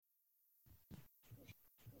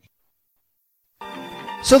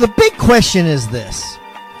So the big question is this: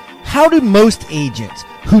 how do most agents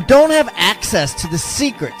who don't have access to the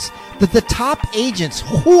secrets that the top agents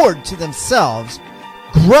hoard to themselves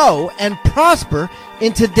grow and prosper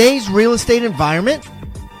in today's real estate environment?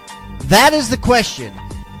 That is the question,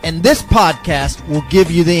 and this podcast will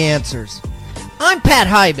give you the answers. I'm Pat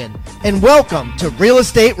Hiban, and welcome to Real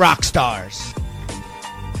Estate Rockstars.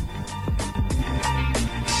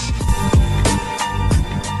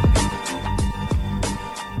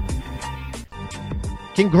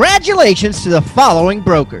 Congratulations to the following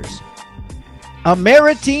brokers: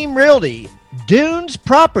 Ameriteam Realty, Dunes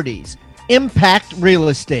Properties, Impact Real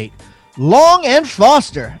Estate, Long and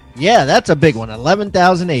Foster. Yeah, that's a big one.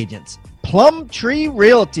 11,000 agents. Plum Tree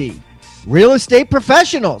Realty, Real Estate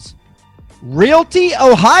Professionals, Realty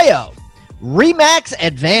Ohio, Remax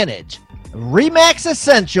Advantage, Remax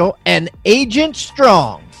Essential, and Agent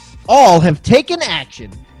Strong all have taken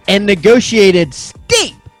action and negotiated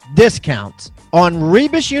steep discounts on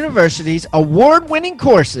Rebus University's award-winning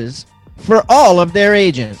courses for all of their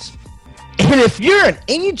agents. And if you're an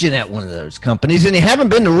agent at one of those companies and you haven't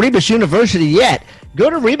been to Rebus University yet, go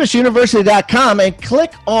to rebusuniversity.com and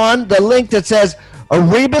click on the link that says a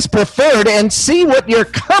Rebus Preferred and see what your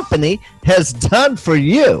company has done for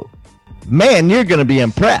you. Man, you're going to be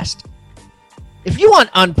impressed. If you want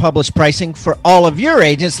unpublished pricing for all of your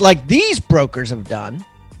agents like these brokers have done,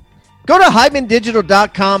 go to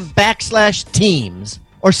hymandigital.com/teams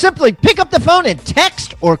or simply pick up the phone and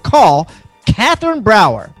text or call Catherine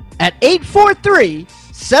Brower at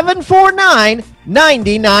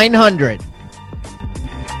 843-749-9900.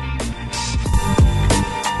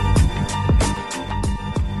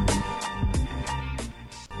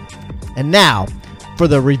 And now for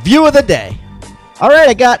the review of the day. All right,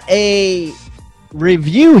 I got a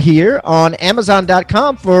review here on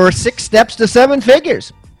Amazon.com for 6 Steps to 7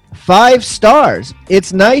 Figures. 5 stars.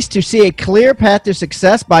 It's nice to see a clear path to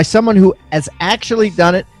success by someone who has actually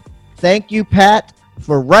done it. Thank you, Pat,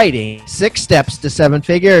 for writing 6 Steps to 7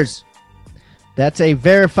 Figures. That's a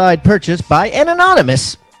verified purchase by an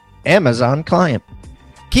anonymous Amazon client.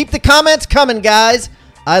 Keep the comments coming, guys.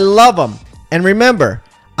 I love them. And remember,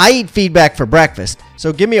 I eat feedback for breakfast,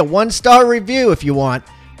 so give me a 1-star review if you want,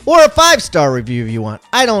 or a 5-star review if you want.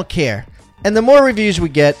 I don't care. And the more reviews we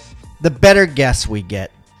get, the better guests we get.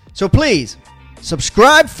 So please,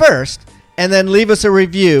 subscribe first and then leave us a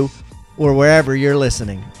review or wherever you're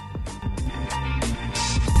listening.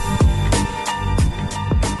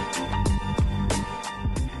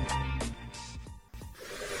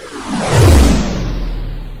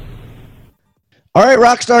 All right,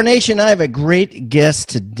 Rockstar Nation, I have a great guest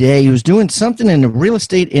today who's doing something in the real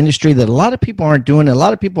estate industry that a lot of people aren't doing. A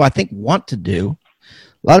lot of people, I think, want to do.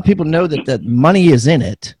 A lot of people know that money is in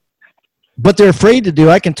it, but they're afraid to do.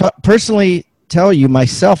 I can personally tell you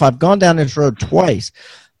myself, I've gone down this road twice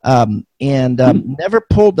and never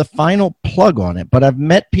pulled the final plug on it. But I've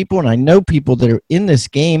met people and I know people that are in this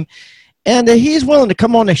game, and he's willing to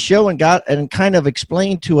come on the show and kind of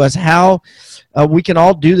explain to us how we can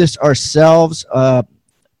all do this ourselves on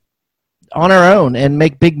our own and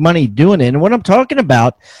make big money doing it. And what I'm talking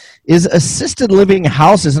about is assisted living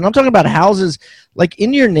houses. And I'm talking about houses like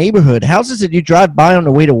in your neighborhood, houses that you drive by on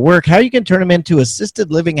the way to work, how you can turn them into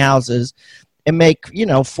assisted living houses and make,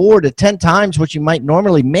 4 to 10 times what you might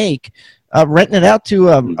normally make renting it out to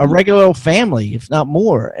a regular old family, if not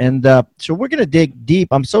more. And so we're going to dig deep.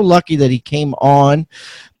 I'm so lucky that he came on.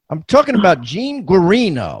 I'm talking about Gene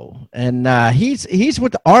Guarino, and he's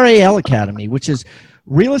with the RAL Academy, which is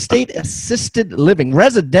assisted living.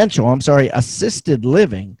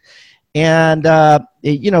 And,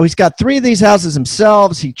 he's got 3 of these houses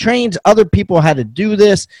himself. He trains other people how to do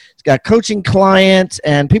this. He's got coaching clients,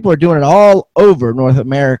 and people are doing it all over North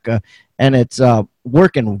America, and it's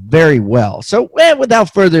working very well. So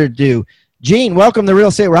without further ado, Gene, welcome to Real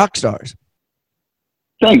Estate Rockstars.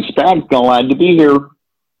 Thanks, Pat. Glad to be here.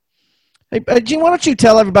 Hey, Gene, why don't you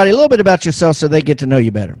tell everybody a little bit about yourself so they get to know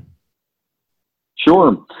you better?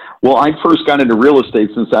 Sure. Well, I first got into real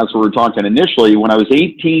estate, since that's what we're talking initially, when I was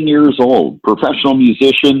 18 years old. Professional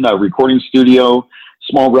musician, a recording studio,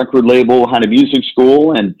 small record label, had a music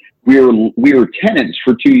school, and we were tenants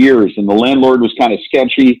for 2 years, and the landlord was kind of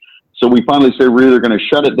sketchy. So we finally said we're either going to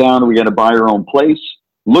shut it down or we got to buy our own place.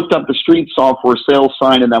 Looked up the street, saw for sale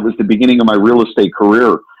sign, and that was the beginning of my real estate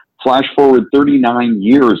career. Flash forward 39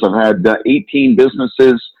 years. I've had 18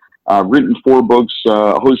 businesses, written 4 books,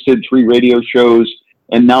 hosted 3 radio shows,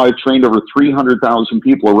 and now I've trained over 300,000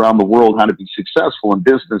 people around the world how to be successful in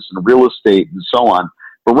business and real estate and so on.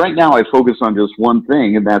 But right now I focus on just one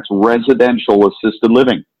thing, and that's residential assisted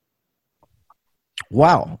living.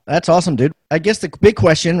 Wow, that's awesome, dude. I guess the big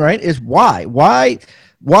question, right, is why?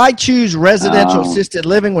 Why choose residential assisted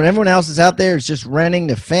living when everyone else is out there is just renting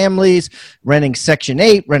to families, renting Section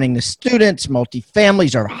 8, renting to students?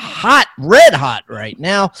 Multifamilies are hot, red hot right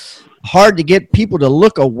now. Hard to get people to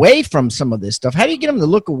look away from some of this stuff. How do you get them to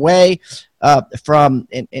look away from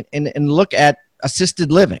and look at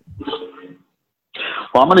assisted living?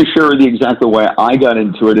 Well, I'm going to share the exact way I got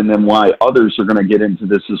into it and then why others are going to get into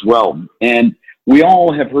this as well. And we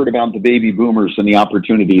all have heard about the baby boomers and the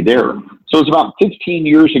opportunity there. So it's about 15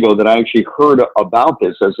 years ago that I actually heard about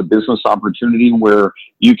this as a business opportunity where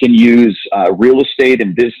you can use real estate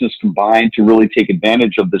and business combined to really take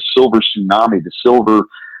advantage of the silver tsunami,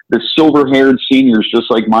 the silver-haired seniors just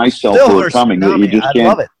like myself who are coming. Tsunami. You just I can't.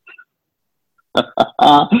 love it.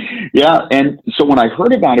 Yeah, and so when I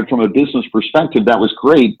heard about it from a business perspective, that was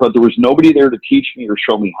great, but there was nobody there to teach me or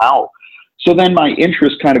show me how. So then my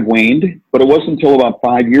interest kind of waned, but it wasn't until about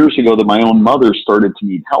 5 years ago that my own mother started to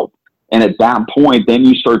need help. And at that point, then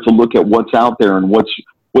you start to look at what's out there and what's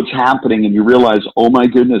happening, and you realize, oh my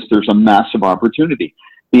goodness, there's a massive opportunity.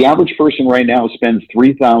 The average person right now spends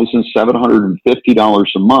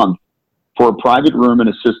 $3,750 a month for a private room and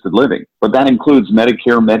assisted living, but that includes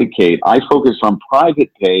Medicare, Medicaid. I focus on private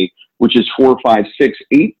pay, which is $4,000, $5,000,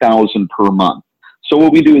 $6,000, $8,000 per month. So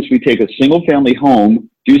what we do is we take a single family home,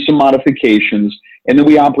 do some modifications, and then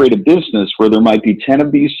we operate a business where there might be 10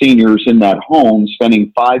 of these seniors in that home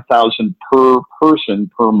spending $5,000 per person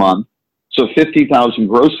per month. So $50,000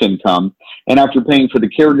 gross income. And after paying for the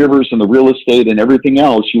caregivers and the real estate and everything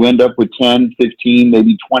else, you end up with 10, 15,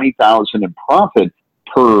 maybe 20,000 in profit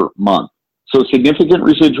per month. So significant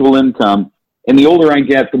residual income. And the older I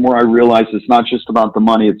get, the more I realize it's not just about the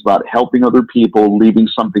money. It's about helping other people, leaving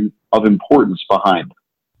something of importance behind.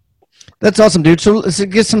 That's awesome, dude. So let's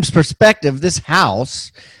get some perspective. This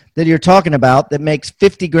house that you're talking about that makes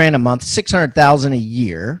 $50,000 a month, $600,000 a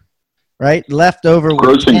year, right? Left over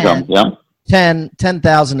gross income, yeah.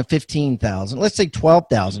 10,000 to 15,000. Let's say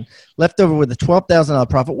 12,000. Left over with a $12,000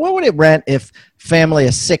 profit. What would it rent if family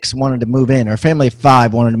of 6 wanted to move in, or family of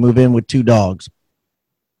 5 wanted to move in with 2 dogs?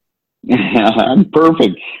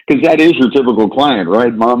 Perfect, because that is your typical client,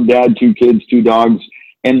 right? Mom, dad, 2 kids, 2 dogs.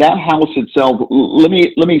 And that house itself, let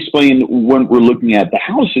me explain what we're looking at. The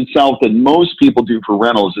house itself that most people do for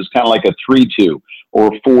rentals is kind of like a 3-2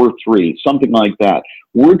 or 4-3, something like that.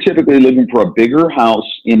 We're typically looking for a bigger house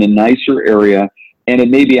in a nicer area, and it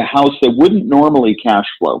may be a house that wouldn't normally cash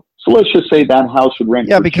flow. So let's just say that house would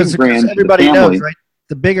rent for because $2,000 everybody knows, right?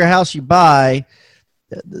 The bigger house you buy,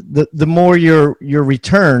 the more your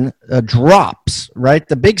return drops, right?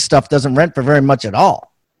 The big stuff doesn't rent for very much at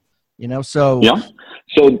all, so yeah.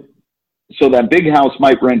 So that big house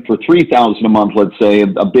might rent for $3,000 a month. Let's say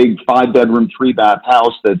a big 5-bedroom, 3-bath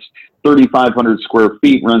house that's 3,500 square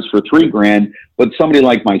feet rents for $3,000. But somebody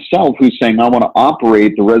like myself who's saying I want to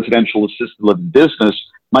operate the residential assisted living business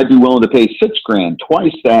might be willing to pay $6,000,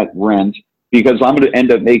 twice that rent, because I'm going to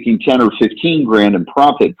end up making $10,000 or $15,000 in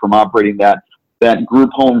profit from operating that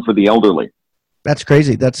group home for the elderly. That's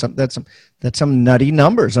crazy. That's some nutty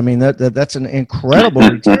numbers. I mean, that's an incredible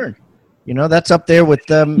return. That's up there with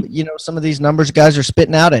some of these numbers guys are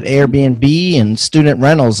spitting out at Airbnb and student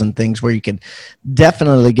rentals and things where you can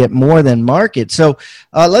definitely get more than market. So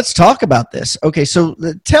let's talk about this. Okay, so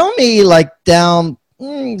tell me like a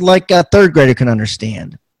 3rd grader can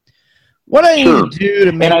understand. What do I need to do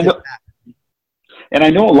to make this happen? And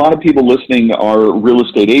I know a lot of people listening are real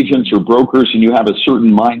estate agents or brokers, and you have a certain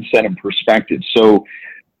mindset and perspective. So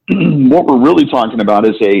what we're really talking about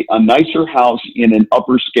is a nicer house in an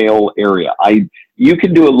upper scale area. You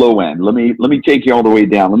can do a low end. Let me take you all the way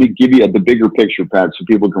down. Let me give you the bigger picture, Pat, so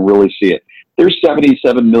people can really see it. There's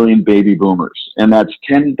 77 million baby boomers, and that's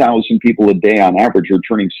 10,000 people a day on average are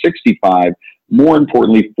turning 65. More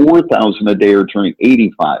importantly, 4,000 a day are turning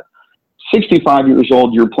 85. 65 years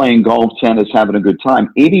old, you're playing golf, tennis, having a good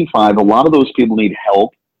time. 85, a lot of those people need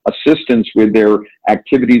help, assistance with their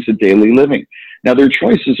activities of daily living. Now, their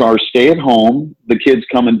choices are stay at home, the kids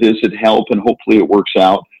come and visit, help, and hopefully it works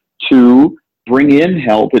out. 2, bring in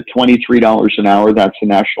help at $23 an hour, that's the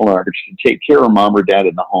national average, to take care of mom or dad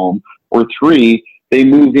in the home. Or 3, they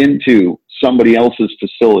move into somebody else's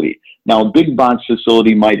facility. Now, a big box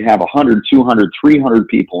facility might have 100, 200, 300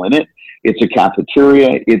 people in it. It's a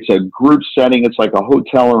cafeteria. It's a group setting. It's like a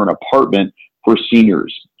hotel or an apartment for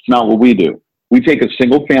seniors. It's not what we do. We take a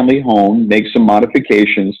single family home, make some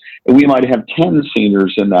modifications, and we might have 10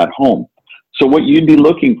 seniors in that home. So what you'd be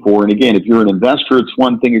looking for, and again, if you're an investor, it's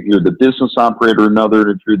one thing. If you're the business operator, another.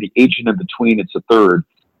 If you're the agent in between, it's a third.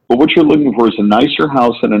 But what you're looking for is a nicer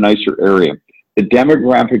house in a nicer area. The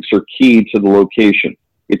demographics are key to the location.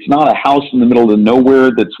 It's not a house in the middle of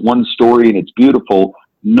nowhere that's one story and it's beautiful.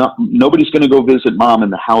 No, nobody's going to go visit mom in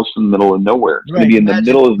the house in the middle of nowhere. It's going to be in the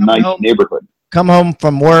middle of a nice neighborhood. Come home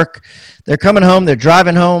from work. They're coming home. They're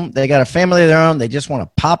driving home. They got a family of their own. They just want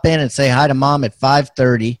to pop in and say hi to mom at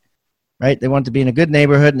 5:30, right? They want it to be in a good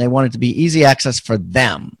neighborhood, and they want it to be easy access for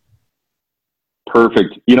them.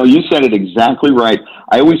 Perfect. You know, you said it exactly right.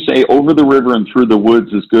 I always say over the river and through the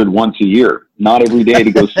woods is good once a year, not every day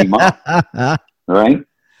to go see mom. All right?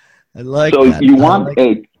 I like so that. So you want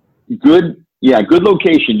a good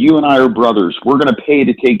location. You and I are brothers. We're going to pay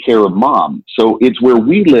to take care of mom. So it's where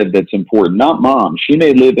we live that's important, not mom. She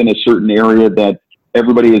may live in a certain area that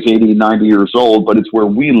everybody is 80, 90 years old, but it's where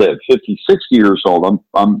we live, 50, 60 years old.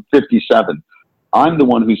 I'm 57. I'm the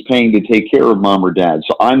one who's paying to take care of mom or dad.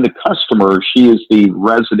 So I'm the customer. She is the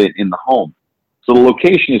resident in the home. So the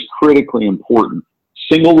location is critically important.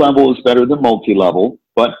 Single level is better than multi-level,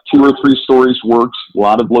 but 2 or 3 stories works. A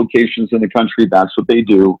lot of locations in the country, that's what they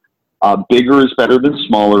do. Bigger is better than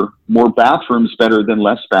smaller. More bathrooms better than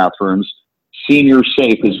less bathrooms. Senior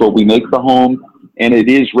safe is what we make the home, and it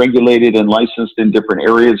is regulated and licensed in different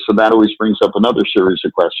areas. So that always brings up another series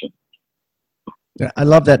of questions. I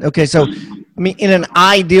love that. Okay, so I mean, in an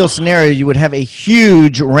ideal scenario, you would have a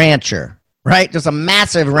huge rancher, right? Just a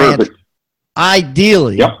massive ranch. Perfect.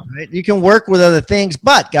 Ideally, yep. Right? You can work with other things,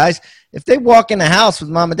 but guys, if they walk in the house with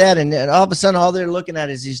mom and dad, and all of a sudden all they're looking at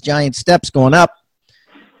is these giant steps going up,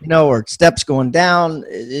 or steps going down,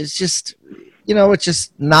 it's just, it's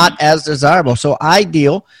just not as desirable. So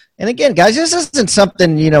ideal. And again, guys, this isn't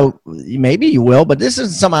something, maybe you will, but this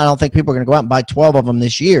isn't something I don't think people are going to go out and buy 12 of them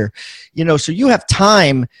this year. So you have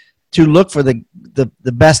time to look for the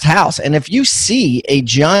best house. And if you see a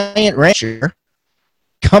giant rancher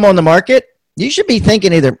come on the market, you should be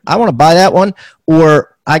thinking either I want to buy that one,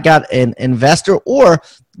 or I got an investor, or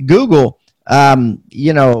Google,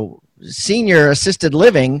 senior assisted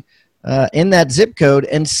living in that zip code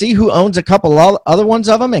and see who owns a couple other ones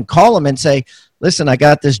of them and call them and say, listen, I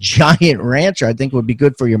got this giant rancher I think would be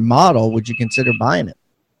good for your model. Would you consider buying it?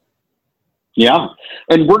 Yeah.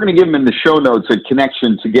 And we're going to give them in the show notes a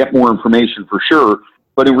connection to get more information for sure.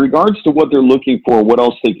 But in regards to what they're looking for, what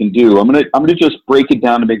else they can do, I'm going to just break it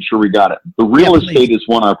down to make sure we got it. The real estate is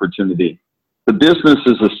one opportunity. The business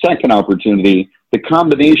is a second opportunity. The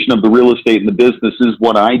combination of the real estate and the business is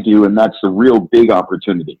what I do, and that's the real big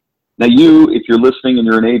opportunity. Now, if you're listening and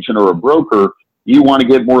you're an agent or a broker, you want to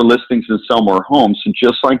get more listings and sell more homes. So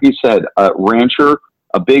just like you said, a rancher,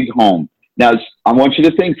 a big home. Now, I want you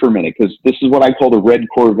to think for a minute, because this is what I call the red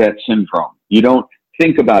Corvette syndrome. You don't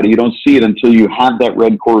think about it. You don't see it until you have that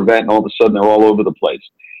red Corvette, and all of a sudden they're all over the place.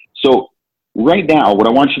 So right now, what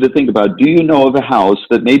I want you to think about, do you know of a house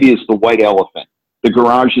that maybe is the white elephant? The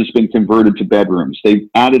garage has been converted to bedrooms. They've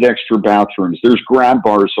added extra bathrooms. There's grab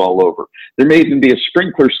bars all over. There may even be a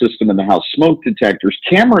sprinkler system in the house, smoke detectors,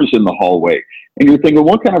 cameras in the hallway. And you're thinking,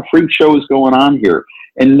 what kind of freak show is going on here?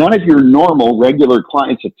 And none of your normal, regular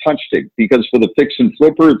clients have touched it, because for the fix and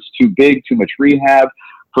flipper, it's too big, too much rehab.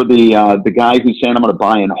 For the guy who's saying, I'm going to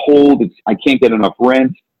buy and hold, I can't get enough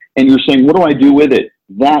rent. And you're saying, what do I do with it?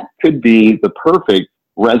 That could be the perfect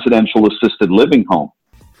residential assisted living home.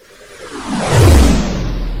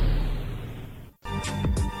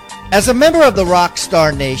 As a member of the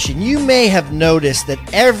Rockstar Nation, you may have noticed that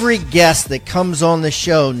every guest that comes on the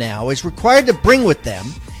show now is required to bring with them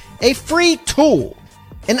a free tool,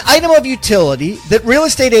 an item of utility that real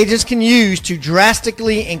estate agents can use to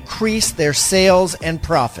drastically increase their sales and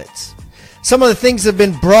profits. Some of the things that have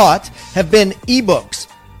been brought have been ebooks,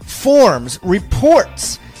 forms,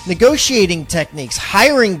 reports, negotiating techniques,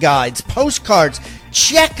 hiring guides, postcards,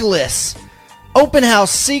 checklists, open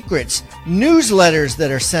house secrets, newsletters that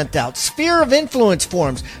are sent out, sphere of influence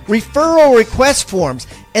forms, referral request forms,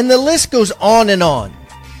 and the list goes on and on.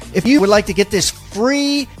 If you would like to get this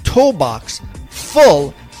free toolbox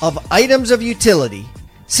full of items of utility,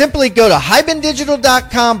 simply go to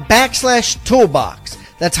hibandigital.com/toolbox.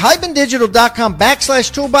 That's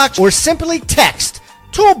hibandigital.com/toolbox, or simply text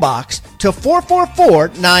toolbox to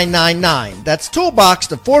 444-999. That's toolbox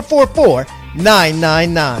to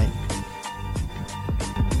 444-999.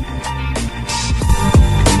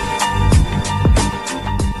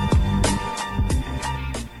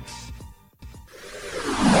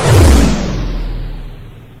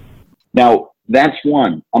 Now, that's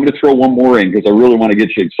one. I'm going to throw one more in because I really want to get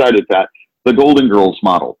you excited, Pat. The Golden Girls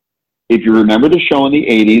model. If you remember the show in the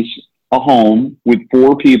 80s, a home with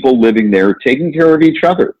 4 people living there, taking care of each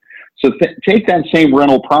other. So take that same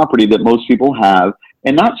rental property that most people have,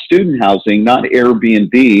 and not student housing, not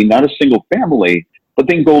Airbnb, not a single family, but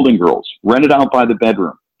then Golden Girls, rented out by the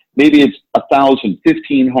bedroom. maybe it's 1,000,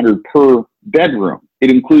 1,500 per bedroom.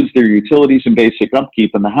 It includes their utilities and basic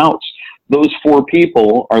upkeep in the house. Those 4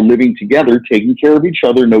 people are living together, taking care of each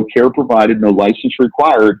other, no care provided, no license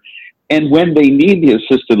required. And when they need the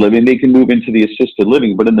assisted living, they can move into the assisted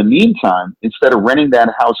living. But in the meantime, instead of renting that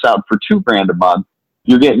house out for $2,000 a month,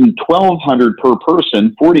 you're getting $1,200 per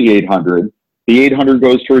person, $4,800. The $800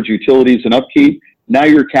 goes towards utilities and upkeep. Now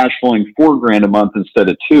you're cash flowing $4,000 a month instead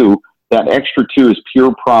of $2,000. That extra $2,000 is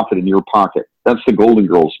pure profit in your pocket. That's the Golden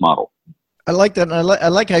Girls model. I like that. I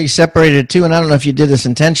like how you separated it too. And I don't know if you did this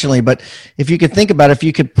intentionally, but if you could think about it, if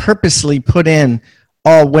you could purposely put in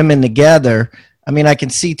all women together, I mean, I can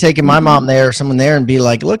see taking my mom there or someone there and be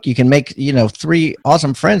like, look, you can make, 3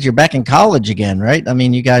 awesome friends. You're back in college again, right? I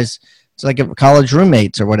mean, you guys, it's like college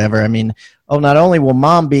roommates or whatever. I mean, not only will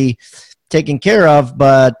mom be taken care of,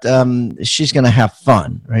 but she's going to have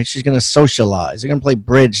fun, right? She's going to socialize. They're going to play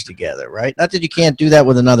bridge together, right? Not that you can't do that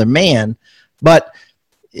with another man, but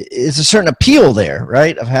it's a certain appeal there,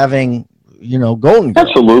 right? Of having, Golden Girls.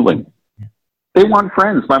 Absolutely. They want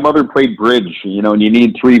friends. My mother played bridge, and you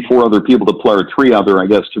need 3-4 other people to play, or 3 other, I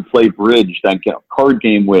guess, to play bridge, that card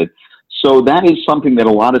game with. So that is something that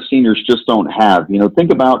a lot of seniors just don't have. I'm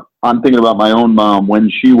thinking about my own mom when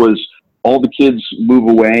she was, all the kids move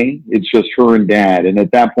away. It's just her and dad. And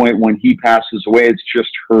at that point, when he passes away, it's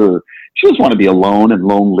just her. She doesn't want to be alone and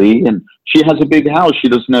lonely. And she has a big house she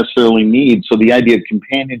doesn't necessarily need. So the idea of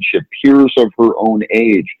companionship, peers of her own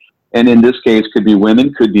age, and in this case, could be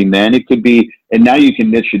women, could be men, it could be, and now you can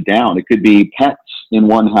niche it down. It could be pets in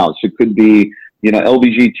one house. It could be,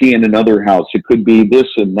 LBGT in another house. It could be this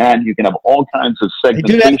and that. You can have all kinds of segmentation.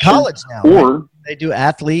 They do that in college now. Or right? They do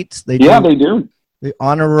athletes. They do. The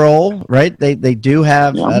honor roll, right? They do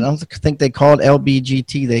have, yeah. I don't think they call it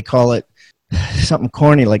LBGT. They call it something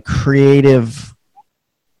corny like creative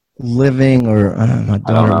living, or my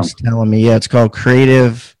daughter was telling me, it's called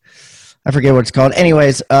creative. I forget what it's called.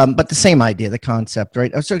 Anyways, but the same idea, the concept,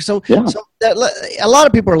 right? So a lot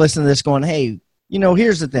of people are listening to this going, hey,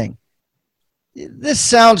 here's the thing. This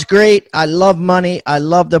sounds great. I love money. I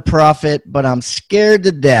love the profit, but I'm scared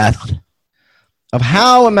to death of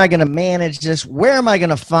how am I going to manage this? Where am I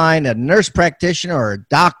going to find a nurse practitioner or a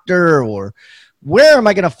doctor, or where am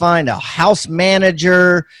I going to find a house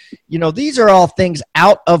manager? These are all things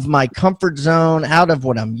out of my comfort zone, out of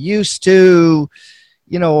what I'm used to.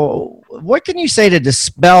 What can you say to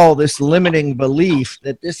dispel this limiting belief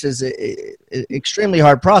that this is an extremely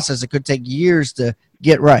hard process? It could take years to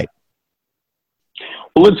get right.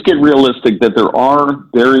 Well, let's get realistic that there are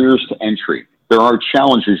barriers to entry. There are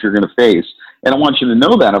challenges you're going to face. And I want you to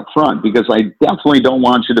know that up front, because I definitely don't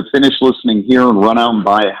want you to finish listening here and run out and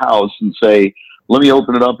buy a house and say, let me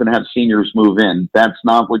open it up and have seniors move in. That's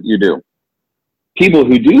not what you do. People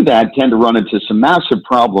who do that tend to run into some massive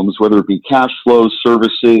problems, whether it be cash flow,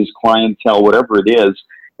 services, clientele, whatever it is.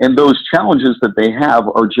 And those challenges that they have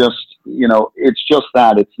are just, it's just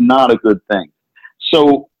that. It's not a good thing.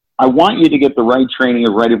 So I want you to get the right training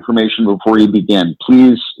and right information before you begin.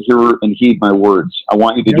 Please hear and heed my words. I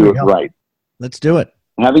want you to do it right. Let's do it.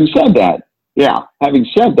 Having said that,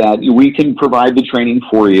 we can provide the training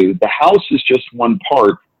for you. The house is just one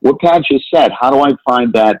part. What Pat just said, how do I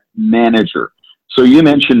find that manager? So you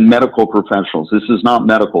mentioned medical professionals. This is not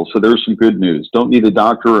medical, so there's some good news. Don't need a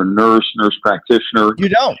doctor or nurse practitioner. You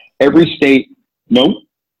don't. Every state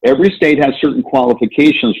has certain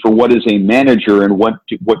qualifications for what is a manager and what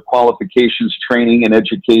qualifications, training, and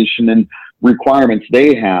education and requirements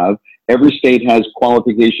they have. Every state has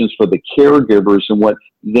qualifications for the caregivers and what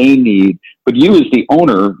they need. But you as the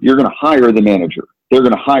owner, you're going to hire the manager. They're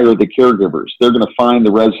going to hire the caregivers. They're going to find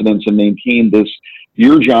the residents and maintain this.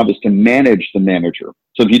 Your job is to manage the manager.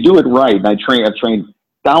 So if you do it right, and I've trained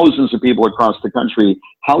thousands of people across the country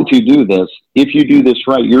how to do this. If you do this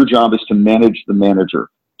right, your job is to manage the manager.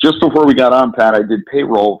 Just before we got on, Pat, I did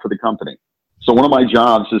payroll for the company. So one of my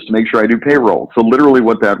jobs is to make sure I do payroll. So literally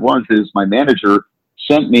what that was is my manager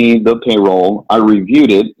sent me the payroll. I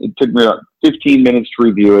reviewed it. It took me about 15 minutes to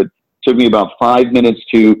review it. It took me about 5 minutes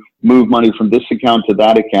to move money from this account to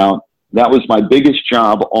that account. That was my biggest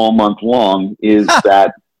job all month long, is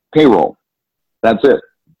that payroll. That's it.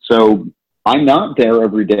 So I'm not there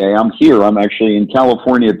every day. I'm here. I'm actually in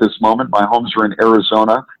California at this moment. My homes are in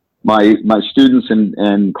Arizona. My students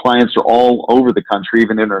and clients are all over the country,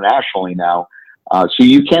 even internationally now. So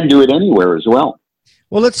you can do it anywhere as well.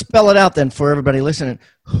 Well, let's spell it out then for everybody listening.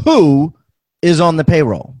 Who is on the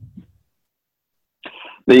payroll?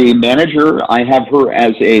 The manager, I have her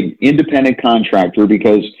as an independent contractor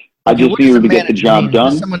because I just need her to get the job done.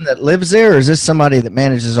 Is this someone that lives there, or is this somebody that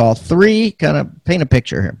manages all three? Kind of paint a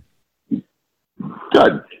picture here.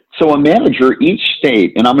 Good. So a manager, each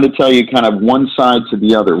state, and I'm going to tell you kind of one side to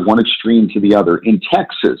the other, one extreme to the other. In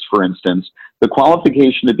Texas, for instance, the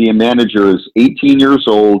qualification to be a manager is 18 years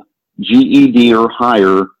old, GED or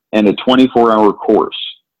higher, and a 24-hour course.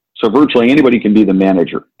 So virtually anybody can be the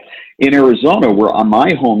manager. In Arizona, where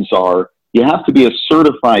my homes are, you have to be a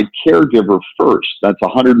certified caregiver first. That's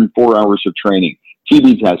 104 hours of training,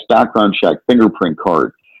 TB test, background check, fingerprint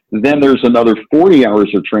card. Then there's another 40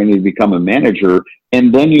 hours of training to become a manager.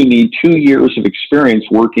 And then you need 2 years of experience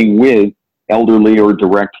working with elderly or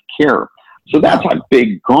direct care. So that's a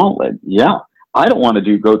big gauntlet. Yeah. I don't want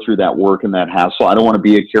to go through that work and that hassle. I don't want to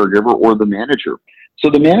be a caregiver or the manager. So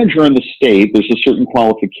the manager in the state, there's a certain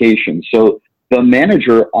qualification. So the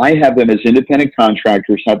manager, I have them as independent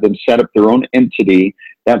contractors, have them set up their own entity.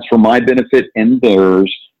 That's for my benefit and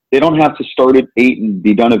theirs. They don't have to start at 8 and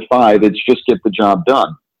be done at 5. It's just get the job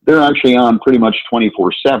done. They're actually on pretty much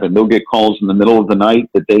 24/7. They'll get calls in the middle of the night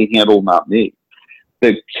that they handle, not me.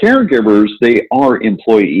 The caregivers, they are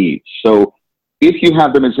employees. So if you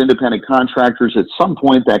have them as independent contractors, at some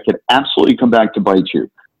point that could absolutely come back to bite you.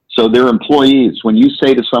 So they're employees. When you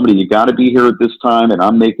say to somebody, you got to be here at this time and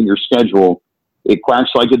I'm making your schedule, it quacks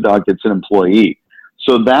like a duck. It's an employee.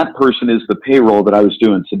 So that person is the payroll that I was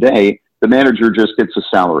doing today. The manager just gets a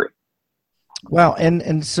salary. Well,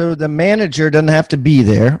 and so the manager doesn't have to be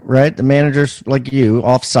there, right? The manager's like you,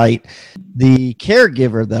 off-site. The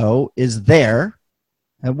caregiver, though, is there.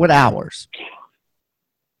 At what hours?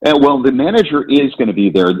 Well, the manager is going to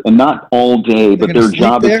be there, and not all day, but their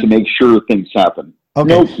job is to make sure things happen. Okay.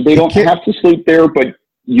 No, they don't have to sleep there, but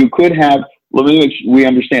you could have, let me make sure we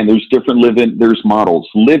understand, there's different there's models.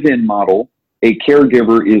 Live-in model, a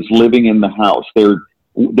caregiver is living in the house. They're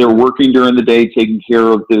working during the day, taking care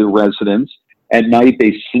of the residents. At night,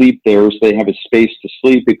 they sleep there, so they have a space to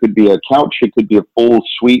sleep. It could be a couch. It could be a full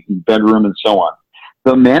suite and bedroom and so on.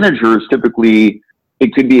 The manager is typically,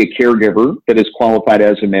 it could be a caregiver that is qualified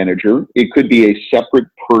as a manager. It could be a separate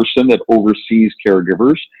person that oversees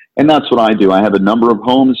caregivers. And that's what I do. I have a number of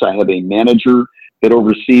homes. I have a manager that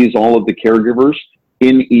oversees all of the caregivers.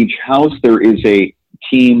 In each house, there is a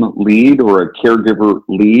team lead or a caregiver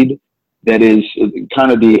lead that is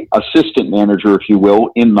kind of the assistant manager, if you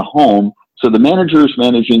will, in the home. So the manager is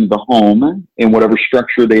managing the home in whatever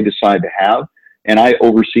structure they decide to have, and I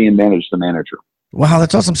oversee and manage the manager. Wow,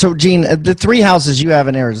 that's awesome. So, Gene, the 3 houses you have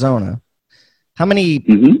in Arizona, how many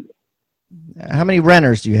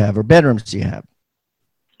renters do you have or bedrooms do you have?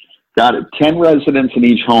 Got it. 10 residents in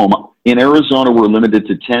each home. In Arizona, we're limited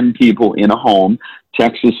to 10 people in a home.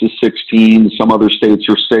 Texas is 16. Some other states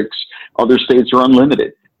are 6. Other states are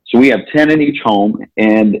unlimited. So we have 10 in each home,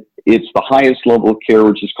 and it's the highest level of care,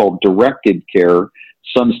 which is called directed care.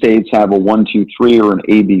 Some states have a 1, 2, 3 or an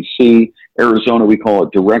ABC. Arizona, we call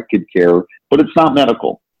it directed care, but it's not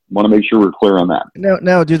medical. I want to make sure we're clear on that.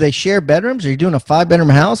 No. Do they share bedrooms? Are you doing a 5-bedroom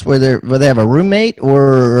house where they have a roommate,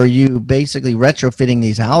 or are you basically retrofitting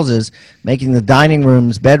these houses, making the dining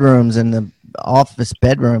rooms bedrooms and the office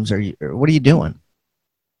bedrooms? Or what are you doing?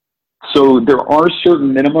 So there are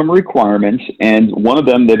certain minimum requirements, and one of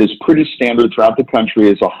them that is pretty standard throughout the country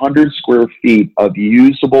is 100 square feet of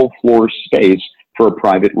usable floor space for a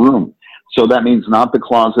private room. So that means not the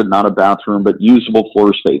closet, not a bathroom, but usable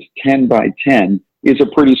floor space. 10 by 10 is a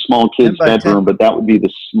pretty small kid's bedroom, 10. But that would be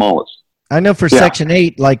the smallest. I know for Section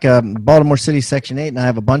 8, like Baltimore City Section 8, and I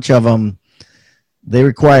have a bunch of them, they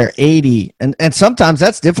require 80. And sometimes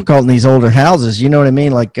that's difficult in these older houses. You know what I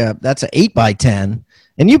mean? Like that's an 8 by 10.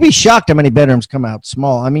 And you'd be shocked how many bedrooms come out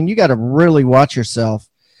small. I mean, you got to really watch yourself.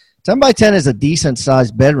 10 by 10 is a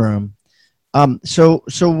decent-sized bedroom. So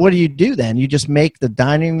what do you do then? You just make the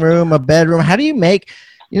dining room a bedroom? How do you make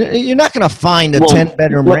 – you're not going to find a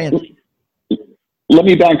 10-bedroom ranch. Let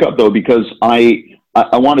me back up, though, because I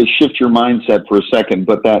want to shift your mindset for a second,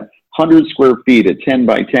 but that 100 square feet at 10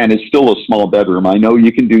 by 10 is still a small bedroom. I know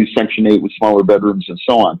you can do Section 8 with smaller bedrooms and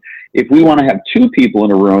so on. If we want to have 2 people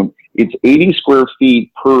in a room, it's 80 square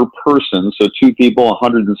feet per person, so 2 people,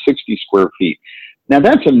 160 square feet. Now,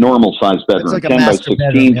 that's a normal-sized bedroom, like 10 by 16,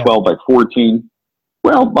 bedroom, 12 by 14.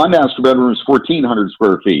 Well, my master bedroom is 1,400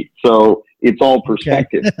 square feet, so it's all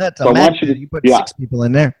perspective. Okay. That's so I want you put 6 people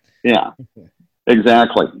in there. Yeah,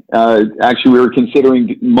 exactly. Actually, we were considering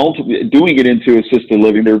doing it into assisted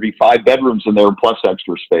living. There would be 5 bedrooms in there plus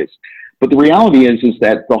extra space. But the reality is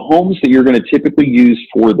that the homes that you're going to typically use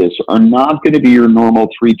for this are not going to be your normal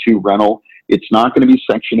 3-2 rental. It's not going to be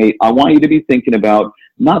Section 8. I want you to be thinking about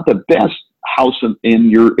not the best house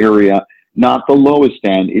in your area, not the lowest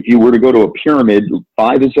end. If you were to go to a pyramid,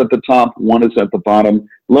 5 is at the top, 1 is at the bottom,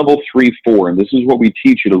 level 3, 4. And this is what we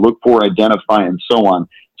teach you to look for, identify, and so on.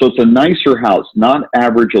 So it's a nicer house, not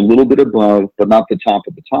average, a little bit above, but not the top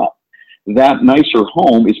of the top. That nicer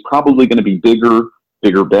home is probably going to be bigger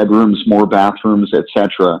bedrooms, more bathrooms,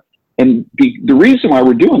 etc. And the reason why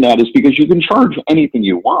we're doing that is because you can charge anything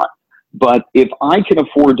you want. But if I can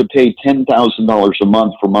afford to pay $10,000 a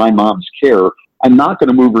month for my mom's care, I'm not going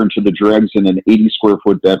to move her into the dregs in an 80 square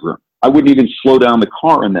foot bedroom. I wouldn't even slow down the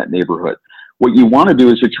car in that neighborhood. What you want to do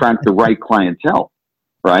is attract the right clientele,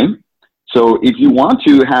 right? So if you want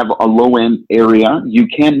to have a low-end area, you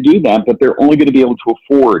can do that, but they're only going to be able to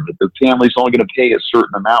afford. Their family's only going to pay a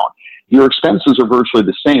certain amount. Your expenses are virtually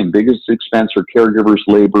the same. Biggest expense are caregivers,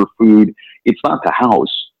 labor, food. It's not the house.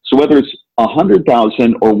 So whether it's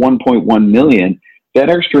 $100,000 or $1.1 million, that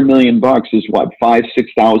extra $1 million is what,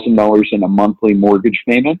 $5,000-$6,000 in a monthly mortgage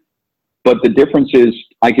payment. But the difference is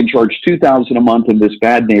I can charge $2,000 a month in this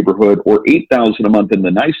bad neighborhood or $8,000 a month in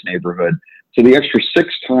the nice neighborhood. So the extra 6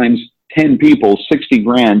 times 10 people,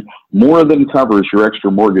 $60,000 more than covers your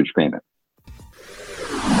extra mortgage payment.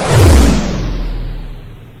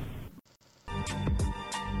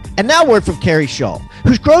 And now word from Carrie Shull,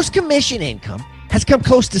 whose gross commission income has come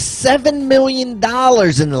close to $7 million in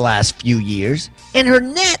the last few years, and her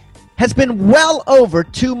net has been well over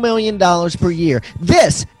 $2 million per year.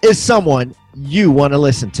 This is someone you want to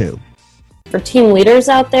listen to. For team leaders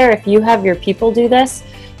out there, if you have your people do this,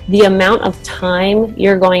 the amount of time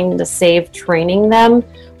you're going to save training them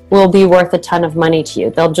will be worth a ton of money to you.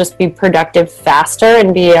 They'll just be productive faster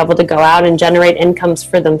and be able to go out and generate incomes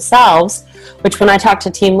for themselves, which when I talk to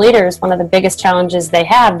team leaders, one of the biggest challenges they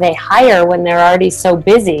have, they hire when they're already so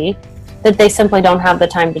busy that they simply don't have the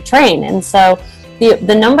time to train. And so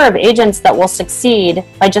the number of agents that will succeed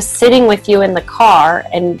by just sitting with you in the car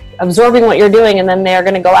and absorbing what you're doing, and then they're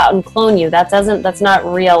going to go out and clone you, that's not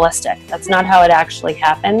realistic. That's not how it actually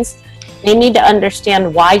happens. They need to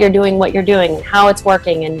understand why you're doing what you're doing and how it's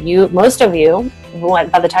working. And most of you,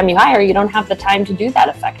 by the time you hire, you don't have the time to do that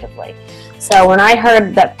effectively. So when I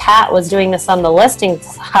heard that Pat was doing this on the listing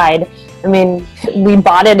side, I mean, we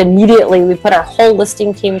bought it immediately. We put our whole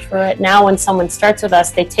listing team through it. Now when someone starts with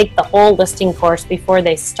us, they take the whole listing course before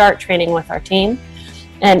they start training with our team.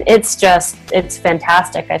 And it's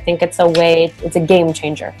fantastic. I think it's a game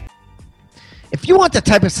changer. If you want the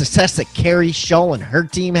type of success that Carrie Shull and her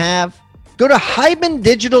team have, go to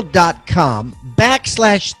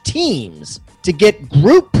HeimanDigital.com/teams to get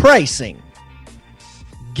group pricing.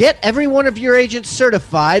 Get every one of your agents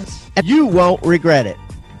certified, and you won't regret it.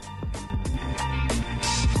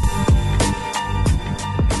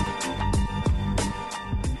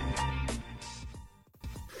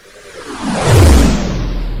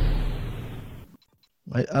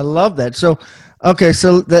 I love that. So, okay,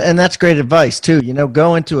 and that's great advice too.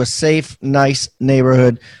 Go into a safe, nice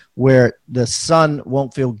neighborhood where the son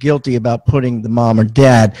won't feel guilty about putting the mom or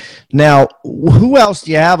dad. Now, who else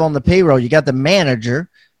do you have on the payroll? You got the manager,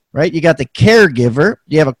 right? You got the caregiver.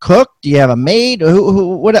 Do you have a cook? Do you have a maid?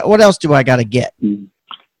 What else do I got to get? In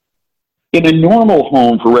a normal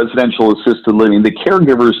home for residential assisted living, the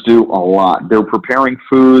caregivers do a lot. They're preparing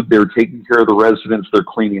food. They're taking care of the residents. They're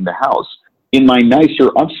cleaning the house. In my nicer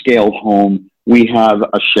upscale home, we have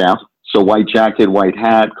a chef, so white jacket, white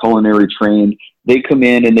hat, culinary trained. They come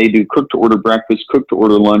in and they do cook-to-order breakfast,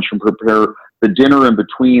 cook-to-order lunch, and prepare the dinner in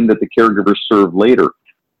between that the caregivers serve later.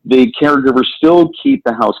 The caregivers still keep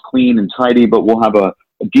the house clean and tidy, but we'll have a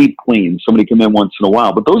deep clean. Somebody come in once in a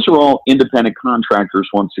while. But those are all independent contractors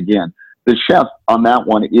once again. The chef on that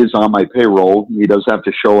one is on my payroll. He does have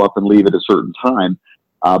to show up and leave at a certain time.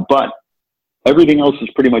 But everything else is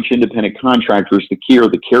pretty much independent contractors. The key are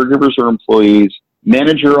the caregivers are employees.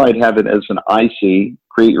 Manager, I'd have it as an IC,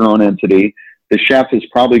 create your own entity. The chef is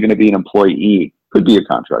probably going to be an employee. Could be a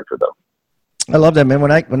contractor though. I love that, man.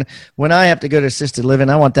 When I have to go to assisted living,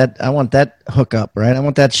 I want that hookup, right? I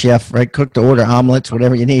want that chef, right? Cook to order omelets,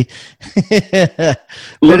 whatever you need.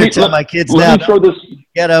 Tell my kids now.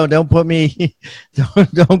 Ghetto, don't put me.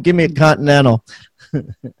 Don't give me a continental.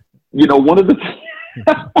 One of the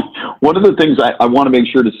things I want to make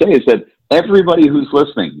sure to say is that everybody who's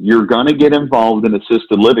listening, you're going to get involved in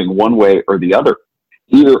assisted living one way or the other.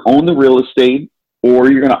 Either own the real estate,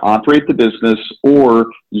 or you're going to operate the business,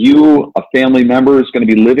 or you, a family member, is going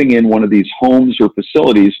to be living in one of these homes or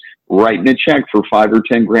facilities, writing a check for $5 or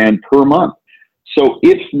 $10,000 per month. So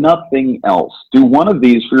if nothing else, do one of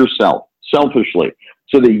these for yourself, selfishly,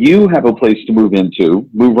 so that you have a place to move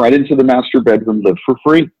right into the master bedroom, live for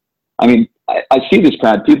free. I mean, I see this,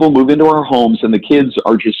 Pat. People move into our homes and the kids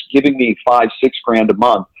are just giving me $5,000-$6,000 a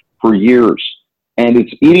month for years. And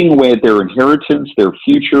it's eating away at their inheritance, their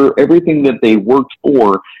future. Everything that they worked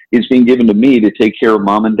for is being given to me to take care of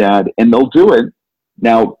mom and dad. And they'll do it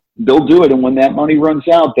Now, they'll do it, and when that money runs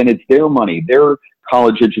out, then it's their money, their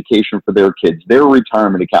college education for their kids, their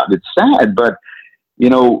retirement account. It's sad, but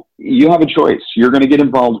you have a choice. You're going to get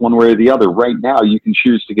involved one way or the other. Right now, you can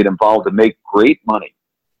choose to get involved and make great money.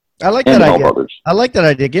 I like that idea. I like that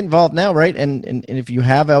idea. Get involved now, right? And if you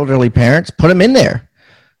have elderly parents, put them in there.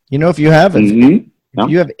 If you have if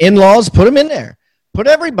you have in-laws, put them in there. Put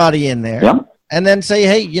everybody in there, and then say,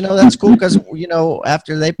 hey, that's cool because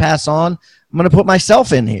after they pass on, I'm going to put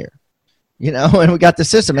myself in here. And we got the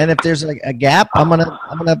system. And if there's a gap, I'm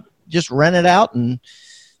gonna just rent it out, and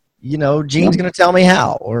Gene's going to tell me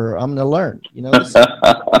how, or I'm going to learn.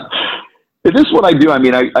 This is what I do. I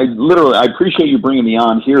mean, I literally, I appreciate you bringing me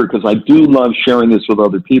on here because I do love sharing this with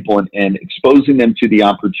other people and exposing them to the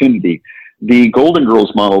opportunity. The Golden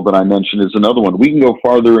Girls model that I mentioned is another one. We can go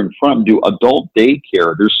farther in front and do adult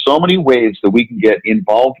daycare. There's so many ways that we can get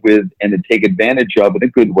involved with and to take advantage of in a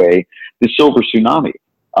good way the silver tsunami.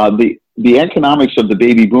 The economics of the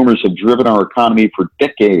baby boomers have driven our economy for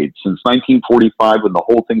decades. Since 1945, when the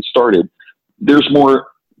whole thing started, there's more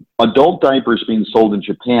adult diapers being sold in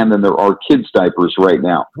Japan than there are kids' diapers right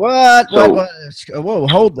now. What? Whoa,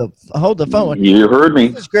 hold the phone. You heard me.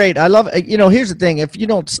 This is great. I love it. Here's the thing. If you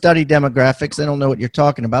don't study demographics, they don't know what you're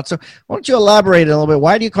talking about. So why don't you elaborate a little bit?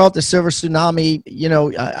 Why do you call it the silver tsunami?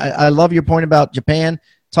 I love your point about Japan.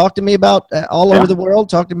 Talk to me about all over the world.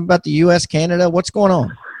 Talk to me about the U.S., Canada. What's going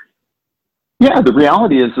on? Yeah, the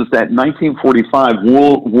reality is that 1945,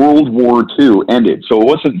 World War II ended. So it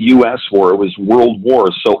wasn't U.S. war, it was World War.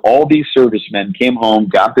 So all these servicemen came home,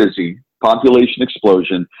 got busy, population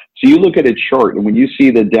explosion. So you look at a chart, and when you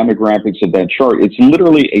see the demographics of that chart, it's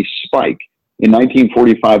literally a spike in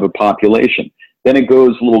 1945 of population. Then it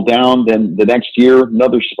goes a little down, then the next year,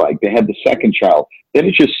 another spike. They had the second child. Then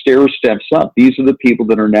it just stair steps up. These are the people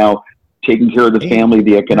that are now taking care of the family,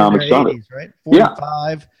 the economics of it. Right?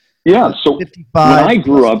 45. Yeah, so 55, when I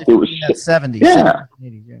grew up, there was 70. Yeah.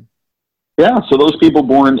 70, yeah, so those people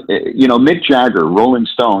born, Mick Jagger, Rolling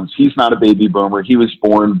Stones, he's not a baby boomer. He was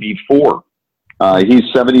born before. He's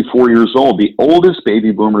 74 years old. The oldest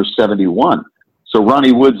baby boomer is 71. So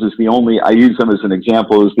Ronnie Woods is the only, I use him as an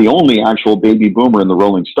example, is the only actual baby boomer in the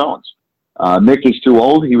Rolling Stones. Mick is too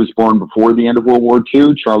old. He was born before the end of World War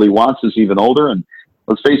II. Charlie Watts is even older, and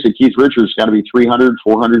let's face it, Keith Richards got to be 300,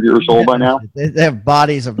 400 years old by now. They have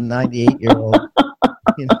bodies of 98-year-old.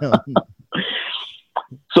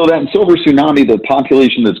 So that silver tsunami, the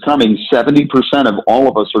population that's coming, 70% of all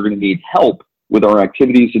of us are going to need help with our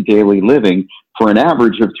activities of daily living for an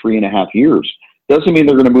average of 3.5 years. Doesn't mean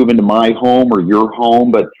they're going to move into my home or your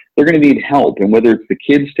home, but they're going to need help. And whether it's the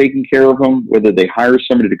kids taking care of them, whether they hire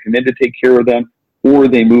somebody to come in to take care of them, or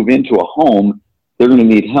they move into a home, they're going to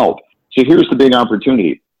need help. So here's the big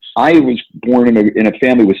opportunity. I was born in a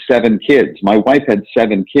family with 7 kids. My wife had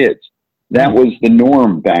 7 kids. That was the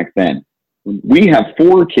norm back then. We have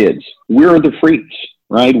 4 kids. We're the freaks,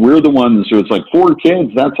 right? We're the ones who it's like 4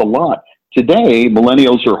 kids, that's a lot. Today,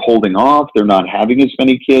 millennials are holding off. They're not having as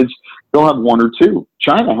many kids. They'll have 1 or 2.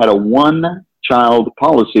 China had a 1-child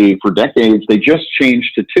policy for decades. They just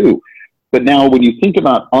changed to 2. But now when you think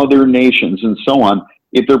about other nations and so on,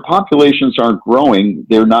 if their populations aren't growing,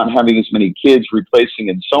 they're not having as many kids, replacing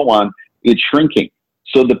and so on, it's shrinking.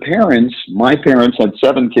 So the parents, my parents had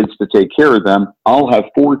 7 kids to take care of them. I'll have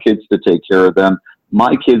 4 kids to take care of them.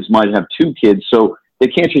 My kids might have 2 kids. So they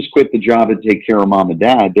can't just quit the job and take care of mom and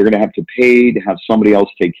dad. They're going to have to pay to have somebody else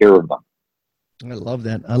take care of them. I love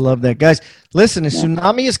that. Guys, listen, a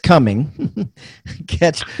tsunami is coming.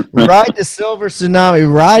 Ride the silver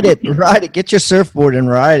tsunami. Ride it. Get your surfboard and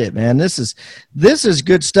ride it, man. This is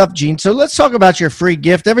good stuff, Gene. So let's talk about your free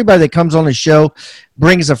gift. Everybody that comes on the show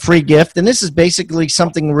brings a free gift, and this is basically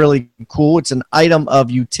something really cool. It's an item of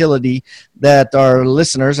utility that our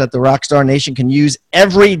listeners at the Rockstar Nation can use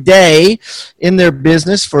every day in their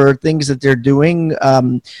business for things that they're doing.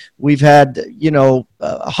 We've had,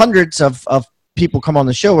 hundreds of people come on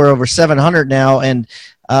the show. We're over 700 now. And,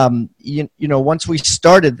 once we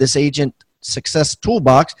started this Agent Success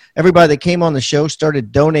Toolbox, everybody that came on the show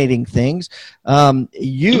started donating things.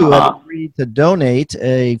 You have agreed to donate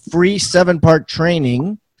a free 7-part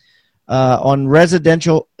training on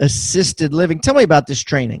residential assisted living. Tell me about this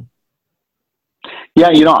training. Yeah,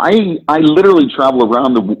 I literally travel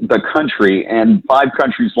around the country, and 5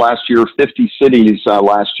 countries last year, 50 cities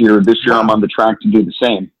last year. This year I'm on the track to do the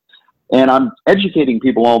same. And I'm educating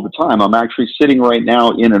people all the time. I'm actually sitting right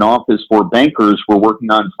now in an office for bankers. We're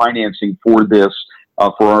working on financing for this,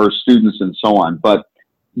 for our students and so on. But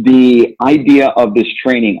the idea of this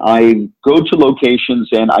training, I go to locations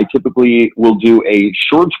and I typically will do a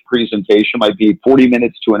short presentation, might be 40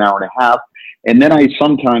 minutes to an hour and a half. And then I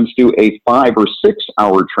sometimes do a 5 or 6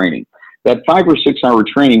 hour training. That 5 or 6 hour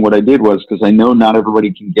training, what I did was, because I know not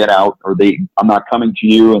everybody can get out, or I'm not coming to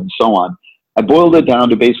you and so on, I boiled it down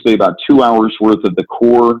to basically about 2 hours worth of the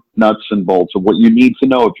core nuts and bolts of what you need to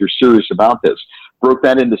know if you're serious about this. Broke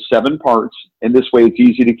that into 7 parts, and this way it's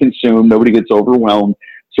easy to consume. Nobody gets overwhelmed.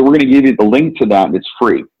 So we're going to give you the link to that, and it's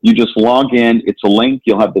free. You just log in. It's a link.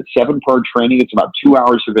 You'll have the 7-part training. It's about 2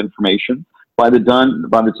 hours of information. By the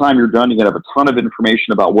time you're done, you're going to have a ton of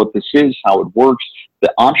information about what this is, how it works,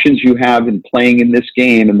 the options you have in playing in this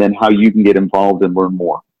game, and then how you can get involved and learn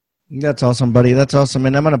more. That's awesome, buddy. That's awesome.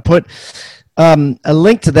 And I'm going to put a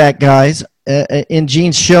link to that, guys, in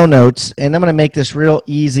Gene's show notes. And I'm going to make this real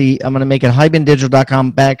easy. I'm going to make it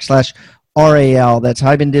hibandigital.com/RAL. That's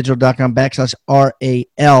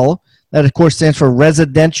hibandigital.com/RAL. That, of course, stands for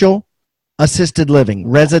Residential Assisted Living.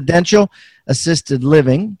 Residential Assisted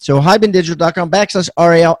Living. So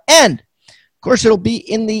hibandigital.com/RAL. And, of course, it'll be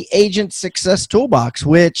in the Agent Success Toolbox,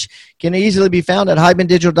 which can easily be found at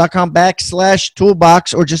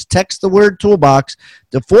hibandigital.com/toolbox, or just text the word toolbox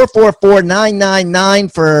to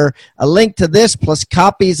 444-999 for a link to this, plus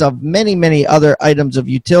copies of many, many other items of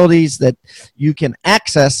utilities that you can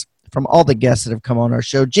access from all the guests that have come on our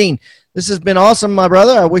show. Gene, this has been awesome, my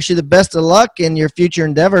brother. I wish you the best of luck in your future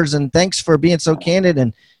endeavors, and thanks for being so candid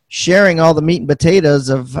and sharing all the meat and potatoes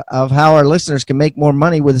of how our listeners can make more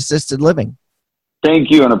money with assisted living.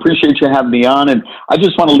 Thank you, and I appreciate you having me on. And I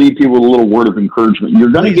just want to leave people with a little word of encouragement.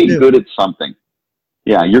 You're going to get good at something.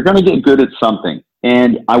 Yeah, you're going to get good at something.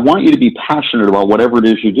 And I want you to be passionate about whatever it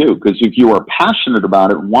is you do, because if you are passionate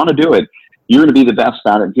about it and want to do it, you're going to be the best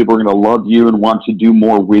at it. People are going to love you and want to do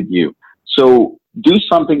more with you. So do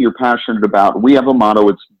something you're passionate about. We have a motto.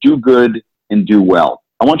 It's do good and do well.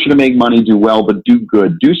 I want you to make money, do well, but do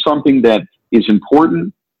good. Do something that is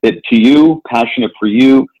important to you, passionate for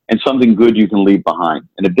you, and something good you can leave behind.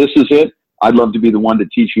 And if this is it, I'd love to be the one to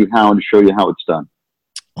teach you how and to show you how it's done.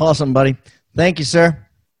 Awesome, buddy. Thank you, sir.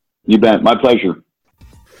 You bet. My pleasure.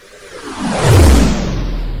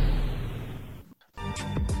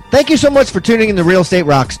 Thank you so much for tuning in to Real Estate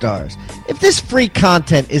Rockstars. If this free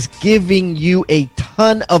content is giving you a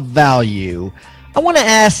ton of value, I want to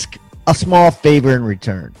ask a small favor in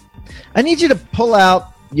return. I need you to pull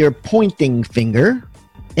out your pointing finger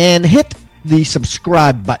and hit the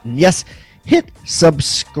subscribe button. Yes, hit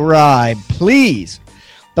subscribe, please.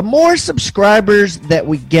 The more subscribers that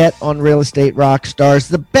we get on Real Estate Rockstars,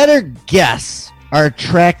 the better guests are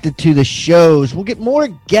attracted to the shows. We'll get more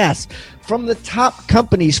guests from the top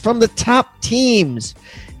companies, from the top teams,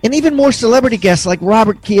 and even more celebrity guests like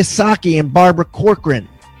Robert Kiyosaki and Barbara Corcoran.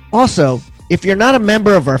 Also, if you're not a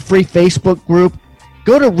member of our free Facebook group,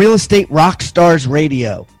 go to Real Estate Rockstars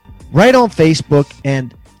Radio right on Facebook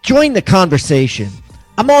and join the conversation.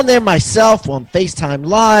 I'm on there myself on FaceTime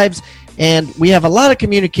Lives, and we have a lot of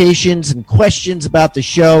communications and questions about the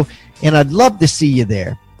show, and I'd love to see you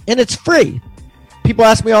there. And it's free. People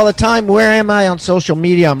ask me all the time, where am I on social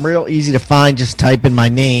media? I'm real easy to find. Just type in my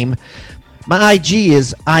name. My IG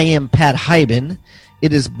is I am Pat Hiban.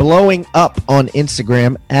 It is blowing up on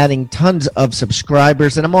Instagram, adding tons of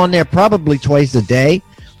subscribers, and I'm on there probably twice a day.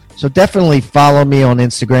 So definitely follow me on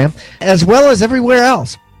Instagram, as well as everywhere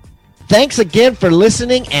else. Thanks again for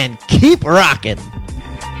listening, and keep rocking.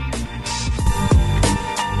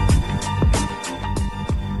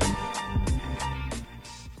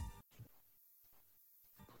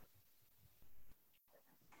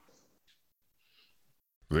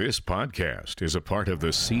 This podcast is a part of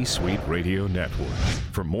the C-Suite Radio Network.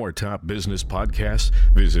 For more top business podcasts,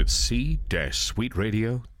 visit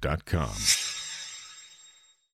c-suiteradio.com.